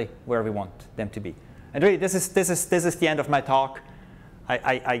exactly where we want them to be. And really, this is the end of my talk.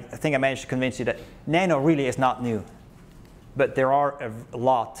 I think I managed to convince you that nano really is not new. But there are a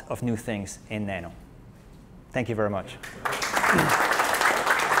lot of new things in nano. Thank you very much.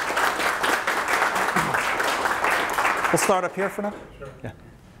 We'll start up here for now. Sure. Yeah.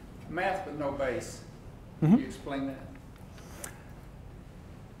 Math with no base. Can you explain that?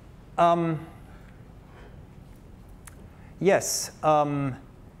 Yes.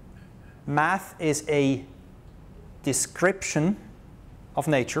 Math is a description of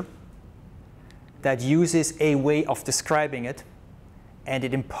nature that uses a way of describing it, and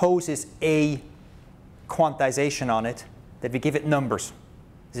it imposes a quantization on it that we give it numbers,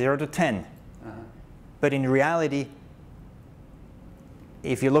 0 to 10. But in reality,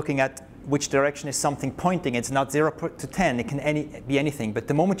 if you're looking at which direction is something pointing, it's not 0 to 10. It can be anything. But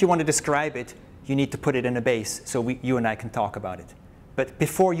the moment you want to describe it, you need to put it in a base so you and I can talk about it. But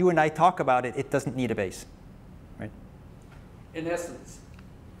before you and I talk about it, it doesn't need a base. Right? In essence,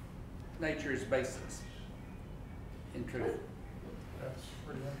 nature is baseless, in truth. That's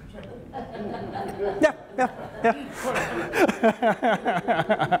pretty interesting. Yeah.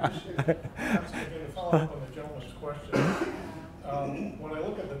 That's going to follow up on the gentleman's question. When I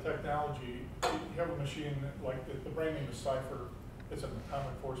look at the technology, you have a machine like the brain in Decipher. It's an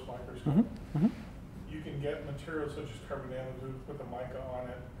atomic force microscope. You can get materials such as carbon nanotubes, put the mica on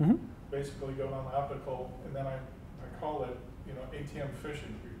it, basically go on optical, and then I call it, ATM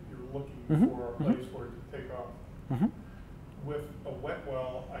fishing. You're looking for a place for it to take off. With a wet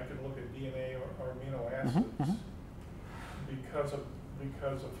well, I can look at DNA or amino acids because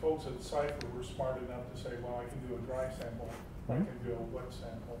of folks at Decipher were smart enough to say, well, I can do a dry sample, I can do a wet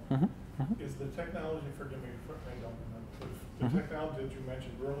sample. Is the technology, forgive me, I don't remember, but the technology that you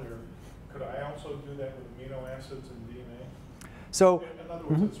mentioned earlier, could I also do that with amino acids and DNA? So, in other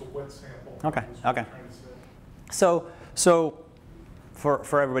words, it's a wet sample. Okay, is what okay. I'm trying to say. So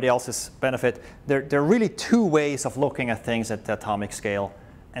for everybody else's benefit, there are really two ways of looking at things at the atomic scale.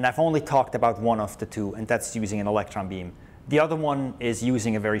 And I've only talked about one of the two, and that's using an electron beam. The other one is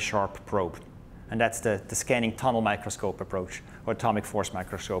using a very sharp probe. And that's the scanning tunnel microscope approach, or atomic force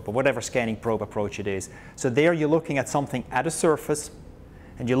microscope, or whatever scanning probe approach it is. So there you're looking at something at a surface,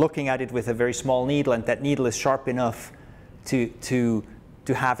 and you're looking at it with a very small needle, and that needle is sharp enough to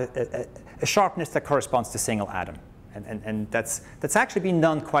have a sharpness that corresponds to a single atom. And that's actually been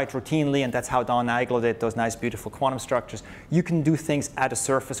done quite routinely, and that's how Don Nagel did those nice, beautiful quantum structures. You can do things at a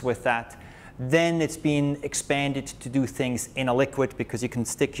surface with that. Then it's been expanded to do things in a liquid, because you can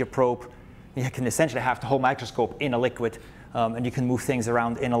stick your probe. You can essentially have the whole microscope in a liquid, and you can move things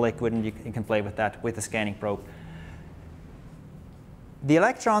around in a liquid, and you can play with that with a scanning probe. The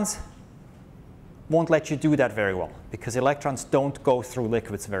electrons won't let you do that very well because electrons don't go through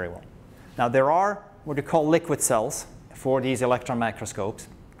liquids very well. Now there are what we call liquid cells for these electron microscopes.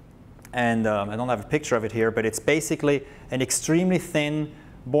 And I don't have a picture of it here, but it's basically an extremely thin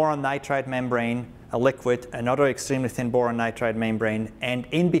boron nitride membrane, a liquid, another extremely thin boron nitride membrane, and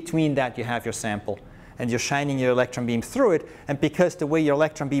in between that you have your sample. And you're shining your electron beam through it, and because the way your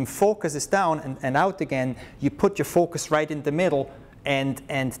electron beam focuses down and out again, you put your focus right in the middle, and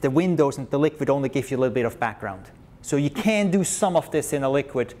the windows and the liquid only give you a little bit of background. So you can do some of this in a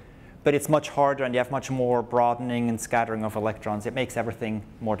liquid, but it's much harder and you have much more broadening and scattering of electrons. It makes everything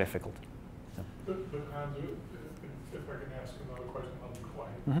more difficult. So. But Hans, if I can ask another question, I'll be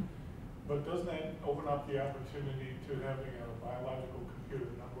quiet. Mm-hmm. But doesn't that open up the opportunity to having a biological computer?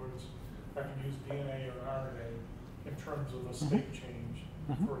 In other words, I can use DNA or RNA in terms of a state change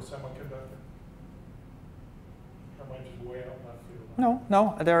for a semiconductor? Or am I just way out left field?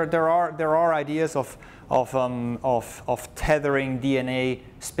 No. There are ideas of tethering DNA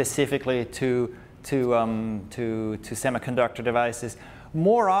specifically to semiconductor devices.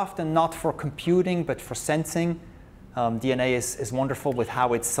 More often not for computing, but for sensing. DNA is wonderful with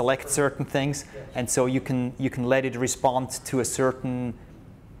how it selects certain things, and so you can let it respond to a certain.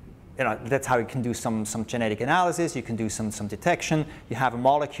 That's how you can do some genetic analysis. You can do some detection. You have a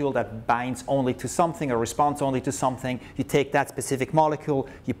molecule that binds only to something or responds only to something. You take that specific molecule,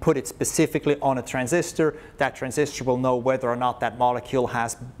 you put it specifically on a transistor. That transistor will know whether or not that molecule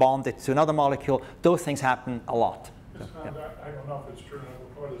has bonded to another molecule. Those things happen a lot. So, yeah. I don't know if it's true or not,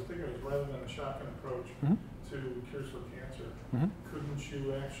 but what I was thinking is rather than a shotgun approach to cures for cancer, couldn't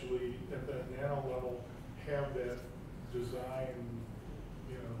you actually, at that nano level, have that design,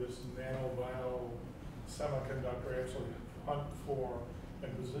 this nano-bio semiconductor actually hunt for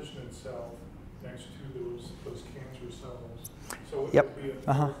and position itself next to those cancer cells? So it would be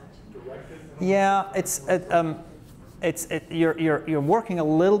directed? Yeah, you're working a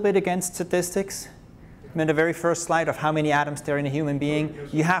little bit against statistics. I mean, the very first slide of how many atoms there are in a human being,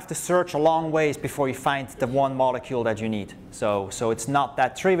 you have to search a long ways before you find the one molecule that you need. So it's not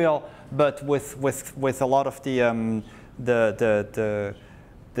that trivial, but with a lot of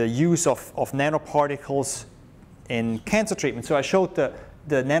the use of nanoparticles in cancer treatment. So I showed the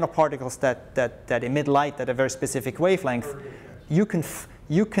nanoparticles that emit light at a very specific wavelength. You can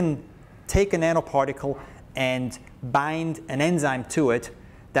take a nanoparticle and bind an enzyme to it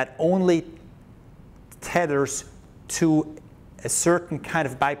that only tethers to a certain kind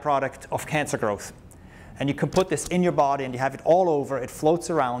of byproduct of cancer growth. And you can put this in your body and you have it all over, it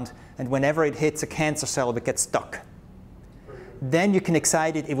floats around, and whenever it hits a cancer cell, it gets stuck. Then you can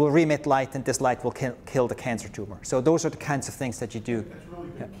excite it, it will re-emit light, and this light will kill the cancer tumor. So those are the kinds of things that you do. That's really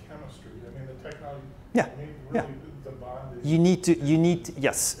good chemistry. I mean, the technology, yeah. The bond is... You need to,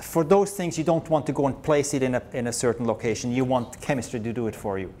 yes. For those things, you don't want to go and place it in a certain location. You want chemistry to do it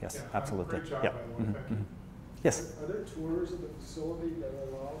for you. Yes, yeah, absolutely. Great job, yeah. by the way. Thank you. Yes? Are there tours of the facility that are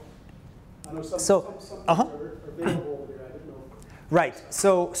allowed? I know some things are available over there. I didn't know. Right.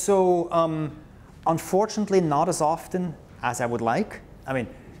 So unfortunately, not as often as I would like. I mean,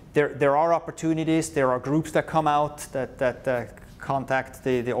 there are opportunities. There are groups that come out that contact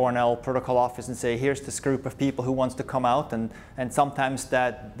the Ornell protocol office and say, here's this group of people who wants to come out, and sometimes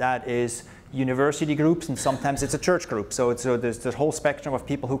that is university groups, and sometimes it's a church group. So there's the whole spectrum of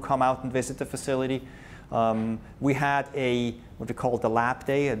people who come out and visit the facility. We had what we call the lab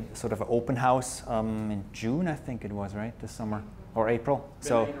day, a sort of an open house in June, I think it was, right, this summer, or April. It's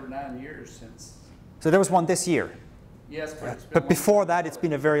been 8 or 9 years since. So there was one this year. Yes, but before that, it's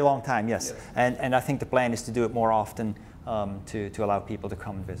been a very long time, yes. And I think the plan is to do it more often to allow people to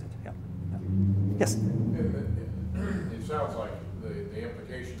come and visit. Yeah. Yes? It sounds like the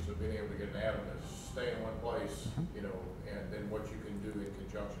implications of being able to get an atom is stay in one place, and then what you can do in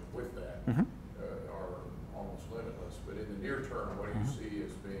conjunction with that are almost limitless. But in the near term, what do you see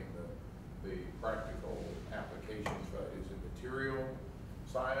as being the practical applications? Is it material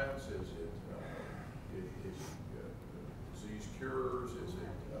science? Is it disease cures? Is it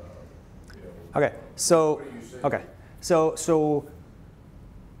okay? So okay. So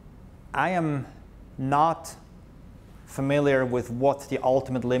I am not familiar with what the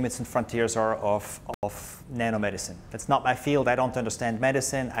ultimate limits and frontiers are of nanomedicine. That's not my field. I don't understand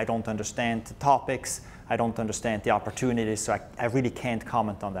medicine. I don't understand the topics. I don't understand the opportunities, so I really can't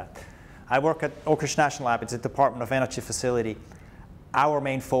comment on that. I work at Oak Ridge National Lab. It's a Department of Energy facility. Our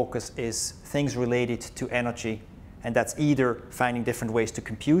main focus is things related to energy, and that's either finding different ways to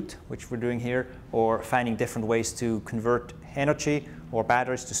compute, which we're doing here, or finding different ways to convert energy or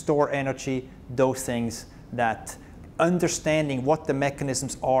batteries to store energy, those things that understanding what the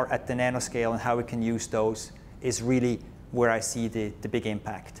mechanisms are at the nanoscale and how we can use those is really where I see the big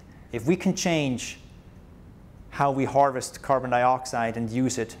impact. If we can change how we harvest carbon dioxide and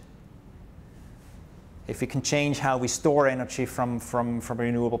use it, if we can change how we store energy from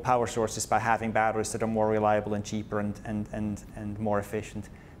renewable power sources by having batteries that are more reliable and cheaper and more efficient,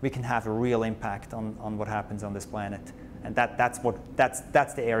 we can have a real impact on what happens on this planet. And that's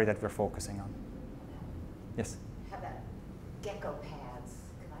the area that we're focusing on. Yes? How about gecko pads?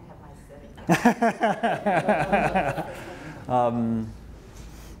 Can I have my setting?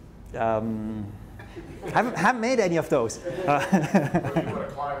 Haven't made any of those. Well, you want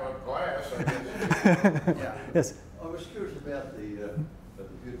to climb up glass, I guess. Yeah. Yes. I was curious about the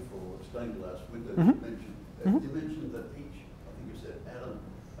beautiful stained glass windows Mm-hmm. you mentioned. You mentioned that each, I think you said, atom,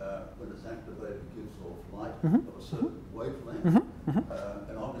 when it's activated, gives off light Mm-hmm. of a certain wavelength,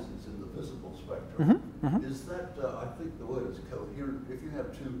 and obviously it's in the visible spectrum. Mm-hmm. Is that, I think the word is coherent. If you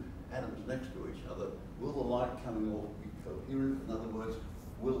have two atoms next to each other, will the light coming off be coherent? In other words,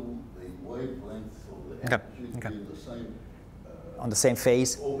 will the wavelength or the amplitude be in the same on the same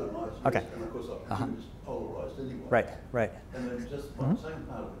phase? Organized, Okay. and of course I presume it's polarized anyway. Right, right. And then just one second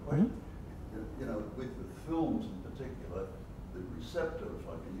part of the question, you know, with the films in particular, the receptor, if I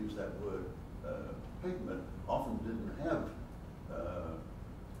can use that word, pigment, often didn't have,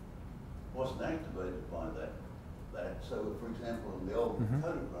 wasn't activated by that. So, for example, in the old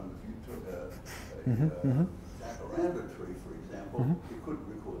photogramm, if you took a jacaranda tree, for example, you couldn't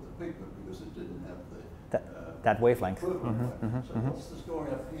record the pigment because it didn't have the that wavelength. So what's the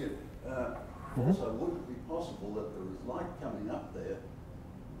story up here? Also, would it be possible that there is light coming up there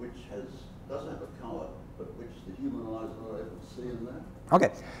which does have a color, but which the human eyes are not able to see in there?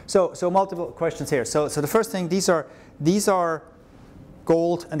 Okay, so multiple questions here. So the first thing, these are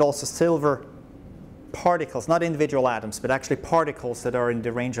gold and also silver particles, not individual atoms, but actually particles that are in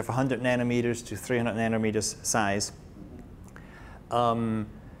the range of 100 nanometers to 300 nanometers size.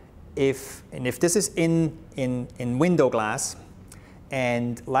 If this is in window glass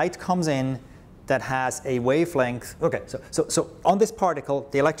and light comes in that has a wavelength, okay, so on this particle,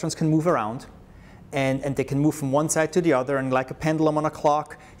 the electrons can move around and they can move from one side to the other, and like a pendulum on a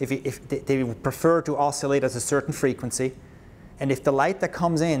clock, if they would prefer to oscillate at a certain frequency. And if the light that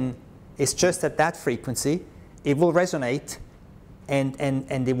comes in is just at that frequency, it will resonate and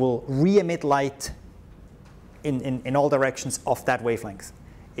it will re-emit light in all directions of that wavelength.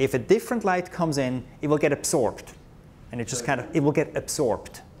 If a different light comes in, it will get absorbed, and it will get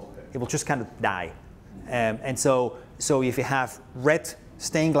absorbed. Okay. It will just kind of die. And so if you have red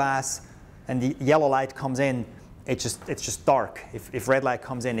stained glass and the yellow light comes in, it's just dark. If red light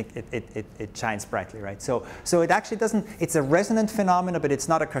comes in, it shines brightly, right? So it actually doesn't. It's a resonant phenomena, but it's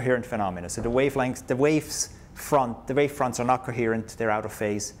not a coherent phenomena. So the wave fronts are not coherent. They're out of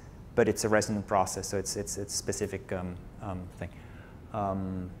phase, but it's a resonant process. So it's a specific thing.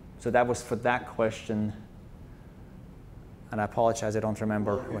 So that was for that question, and I apologize, I don't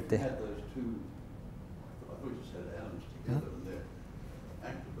remember what they had those two. I thought you said atoms together, and they're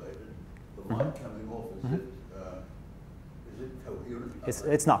activated. The light coming off, is it coherent?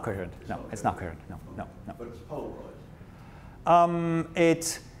 It's not coherent. No, it's not coherent. No. But it's polarized.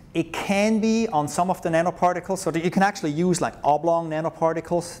 It can be on some of the nanoparticles, so that you can actually use like oblong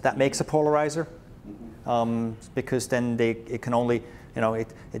nanoparticles that makes a polarizer, because then it can only,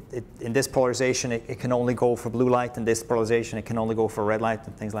 in this polarization it can only go for blue light, and this polarization it can only go for red light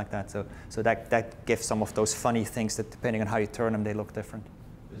and things like that. So that gives some of those funny things that depending on how you turn them, they look different.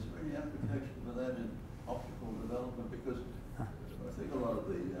 Is there any application for that in optical development? Because I think a lot of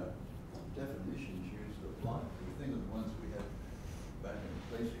the definitions used of light, we think of the ones we had back in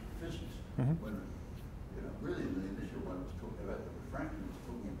basic physics, when really in the initial one was talking about the refraction, was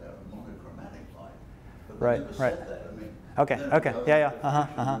talking about monochromatic light. But they never said that. I mean, Okay. Yeah.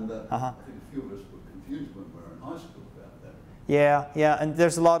 And, I think a few of us were confused when we were in high school about that. Yeah, and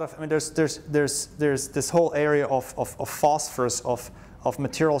there's a lot of, there's this whole area of phosphors, of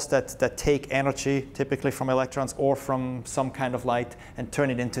materials that take energy, typically from electrons or from some kind of light, and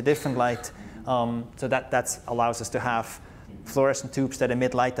turn it into different light. So that allows us to have fluorescent tubes that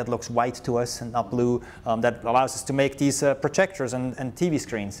emit light that looks white to us and not blue. That allows us to make these projectors and TV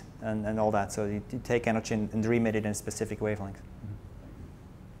screens and all that. So you take energy and remit it in specific wavelengths.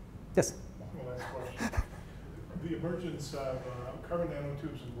 Yes? Well, last question. The emergence of carbon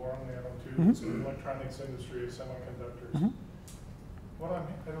nanotubes and boron nanotubes in the electronics industry of semiconductors. I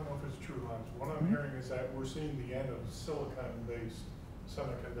don't know if it's true, Hans. What I'm hearing is that we're seeing the end of silicon-based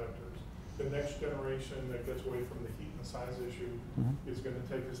semiconductors. the next generation that gets away from the heat and the size issue is going to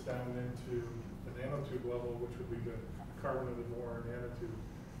take us down into the nanotube level, which would be the carbon nanotube nanotube.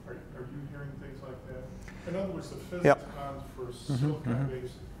 Are you hearing things like that? In other words, the physics on for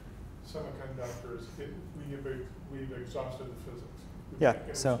silicon-based semiconductors, we've exhausted the physics. We can't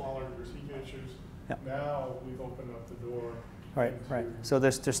get them smaller, there's heat issues. Now we've opened up the door. Right. So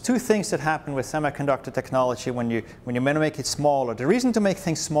there's two things that happen with semiconductor technology when you want to make it smaller. The reason to make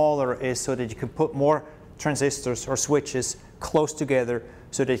things smaller is so that you can put more transistors or switches close together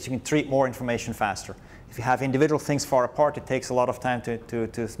so that you can treat more information faster. If you have individual things far apart, it takes a lot of time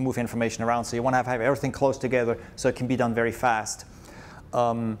to move information around. So you want to have everything close together so it can be done very fast.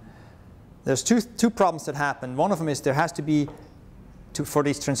 There's two problems that happen. One of them is there has to be, for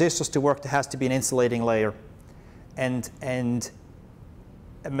these transistors to work, there has to be an insulating layer. And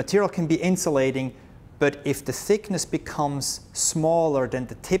a material can be insulating, but if the thickness becomes smaller than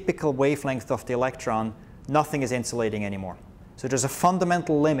the typical wavelength of the electron, nothing is insulating anymore. So there's a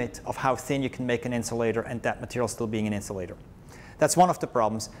fundamental limit of how thin you can make an insulator and that material still being an insulator. That's one of the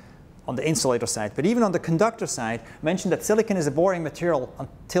problems on the insulator side. But even on the conductor side, I mentioned that silicon is a boring material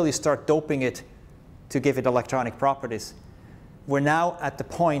until you start doping it to give it electronic properties. We're now at the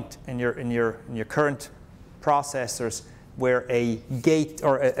point in your current processors where a gate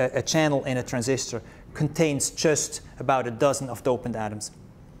or a channel in a transistor contains just about a dozen of dopant atoms.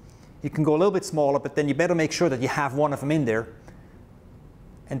 You can go a little bit smaller, but then you better make sure that you have one of them in there.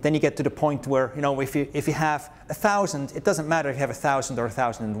 And then you get to the point where, if you have 1,000, it doesn't matter if you have 1,000 or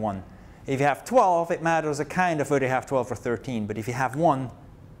 1,001. If you have 12, it matters a kind of whether you have 12 or 13. But if you have one,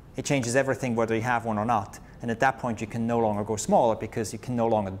 it changes everything whether you have one or not. And at that point, you can no longer go smaller because you can no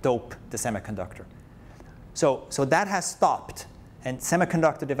longer dope the semiconductor. So that has stopped, and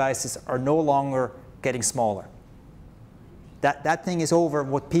semiconductor devices are no longer getting smaller. That thing is over.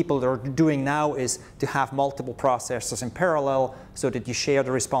 What people are doing now is to have multiple processors in parallel so that you share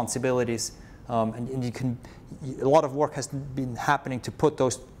the responsibilities. And you can, a lot of work has been happening to put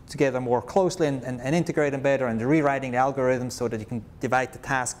those together more closely and integrate them better, and rewriting the algorithms so that you can divide the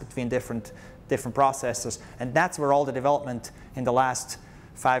task between different processors. And that's where all the development in the last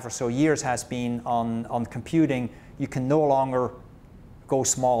 5 or so years has been on computing. You can no longer go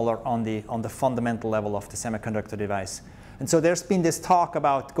smaller on the fundamental level of the semiconductor device. And so there's been this talk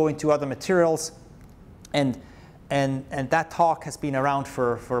about going to other materials, and that talk has been around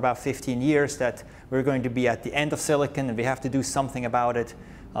for about 15 years, that we're going to be at the end of silicon and we have to do something about it.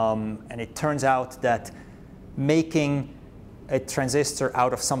 And it turns out that making a transistor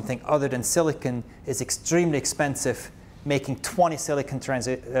out of something other than silicon is extremely expensive. Making 20 silicon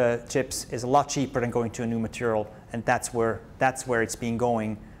chips is a lot cheaper than going to a new material, and that's where it's been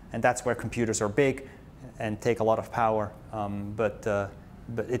going, and that's where computers are big and take a lot of power. But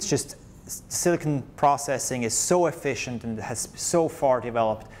it's just silicon processing is so efficient and has so far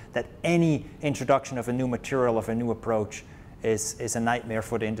developed that any introduction of a new material, of a new approach, is a nightmare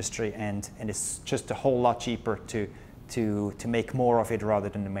for the industry, and it's just a whole lot cheaper to make more of it rather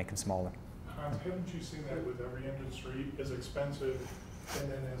than to make them smaller. Hans, haven't you seen that with every industry is expensive,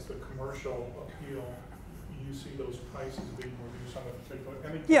 and then as the commercial appeal, you see those prices being reduced on a particular?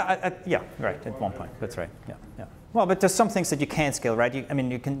 Yeah, right. At one point, that's right. Yeah. Well, but there's some things that you can't scale, right?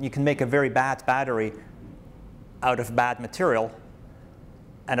 You can make a very bad battery out of bad material,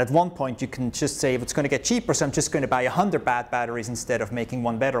 and at one point you can just say, if it's going to get cheaper, so I'm just going to buy 100 bad batteries instead of making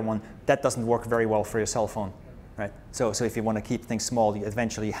one better one. That doesn't work very well for your cell phone. Right? So if you want to keep things small, you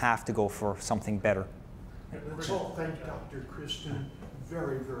eventually have to go for something better. Let's all thank Dr. Christen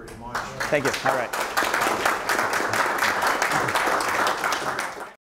very, very much. Thank you. All right.